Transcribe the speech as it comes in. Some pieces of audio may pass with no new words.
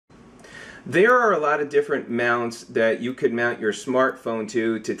There are a lot of different mounts that you could mount your smartphone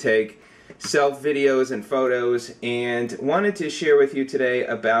to take self videos and photos, and wanted to share with you today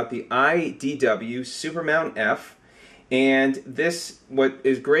about the IDW Supermount F. And this, what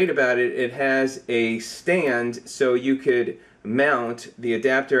is great about it, it has a stand so you could mount the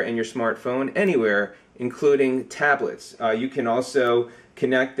adapter and your smartphone anywhere, including tablets. You can also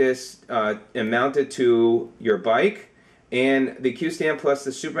connect this and mount it to your bike. And the Qstand plus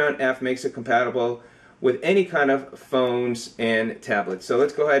the Supermount F makes it compatible with any kind of phones and tablets. So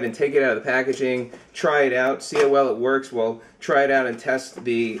let's go ahead and take it out of the packaging, try it out, see how well it works. We'll try it out and test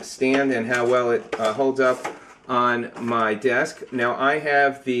the stand and how well it holds up on my desk. Now I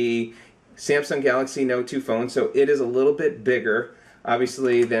have the Samsung Galaxy Note 2 phone, so it is a little bit bigger,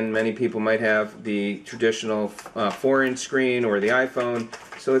 obviously, than many people might have the traditional 4-inch screen or the iPhone.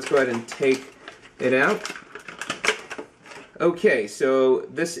 So let's go ahead and take it out. Okay, so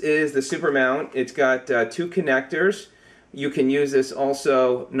this is the Supermount. It's got 2 connectors. You can use this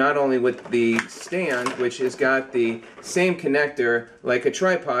also not only with the stand, which has got the same connector like a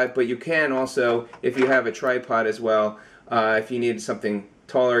tripod, but you can also, if you have a tripod as well, if you need something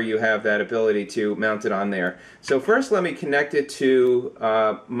taller, you have that ability to mount it on there. So first let me connect it to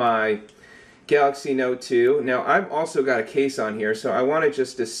my Galaxy Note 2. Now I've also got a case on here, so I wanted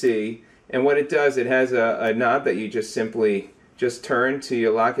just to see. And what it does, it has a knob that you just simply turn till you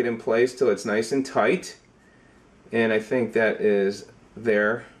lock it in place till it's nice and tight. And I think that is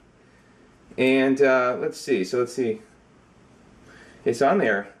there. And let's see. It's on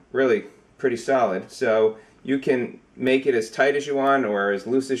there, really pretty solid. So you can make it as tight as you want or as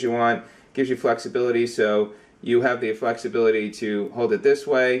loose as you want. Gives you flexibility, so you have the flexibility to hold it this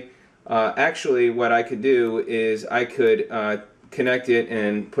way. Actually, what I could do is I could connect it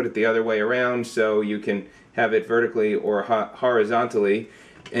and put it the other way around, so you can have it vertically or horizontally,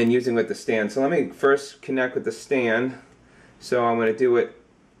 and using with the stand. So let me first connect with the stand. So I'm going to do it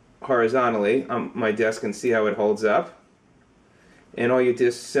horizontally on my desk and see how it holds up. And all you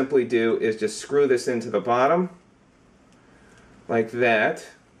just simply do is just screw this into the bottom like that.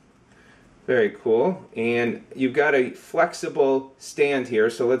 Very cool. And you've got a flexible stand here,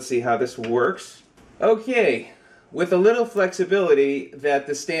 so let's see how this works. Okay, with a little flexibility that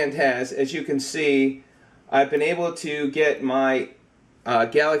the stand has, as you can see, I've been able to get my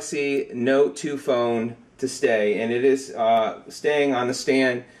Galaxy Note 2 phone to stay, and it is staying on the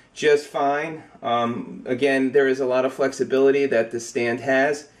stand just fine. Again, there is a lot of flexibility that the stand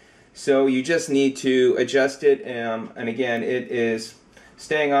has, so you just need to adjust it, and again, it is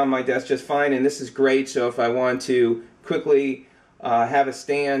staying on my desk just fine. And this is great, so if I want to quickly have a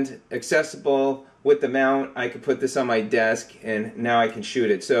stand accessible with the mount, I could put this on my desk and now I can shoot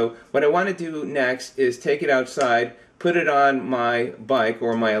it. So what I want to do next is take it outside, put it on my bike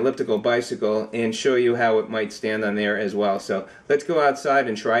or my elliptical bicycle, and show you how it might stand on there as well. So let's go outside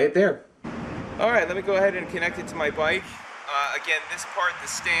and try it there. Alright, let me go ahead and connect it to my bike. Again, this part, the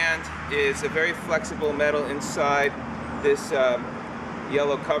stand, is a very flexible metal inside this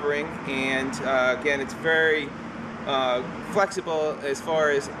yellow covering, and again, it's very flexible as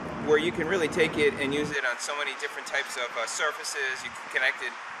far as where you can really take it and use it on so many different types of surfaces. You can connect it,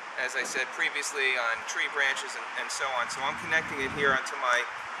 as I said previously, on tree branches and so on. So I'm connecting it here onto my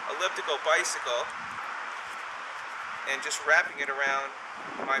elliptical bicycle and just wrapping it around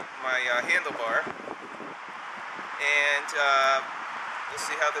my handlebar, and we'll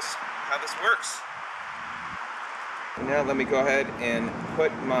see how this works. Now let me go ahead and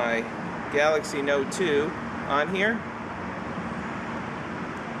put my Galaxy Note 2 on here.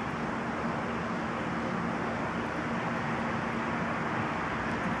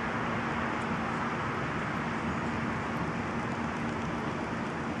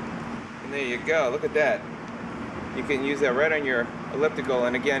 And there you go, look at that. You can use that right on your elliptical,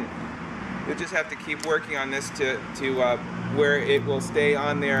 and again, you'll just have to keep working on this to where it will stay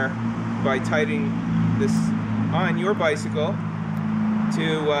on there by tightening this on your bicycle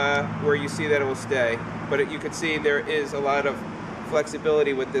to where you see that it will stay. But you can see there is a lot of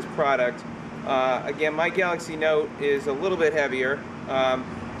flexibility with this product. Again, my Galaxy Note is a little bit heavier,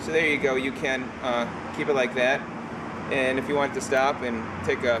 so there you go. You can keep it like that, and if you want to stop and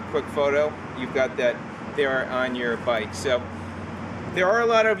take a quick photo, you've got that there on your bike. So there are a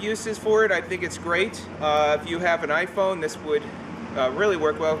lot of uses for it. I think it's great. If you have an iPhone, this would really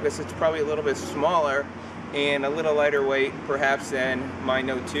work well, because it's probably a little bit smaller and a little lighter weight perhaps than my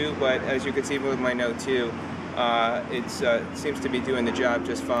Note 2, but as you can see with my Note 2, it seems to be doing the job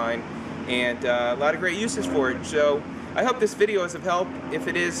just fine, and a lot of great uses for it. So I hope this video is of help. If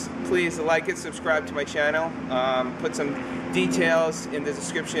it is, please like it, subscribe to my channel, put some details in the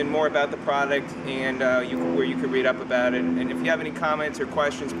description more about the product and where you can read up about it. And if you have any comments or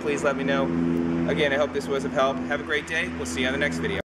questions, please let me know. Again, I hope this was of help. Have a great day. We'll see you on the next video.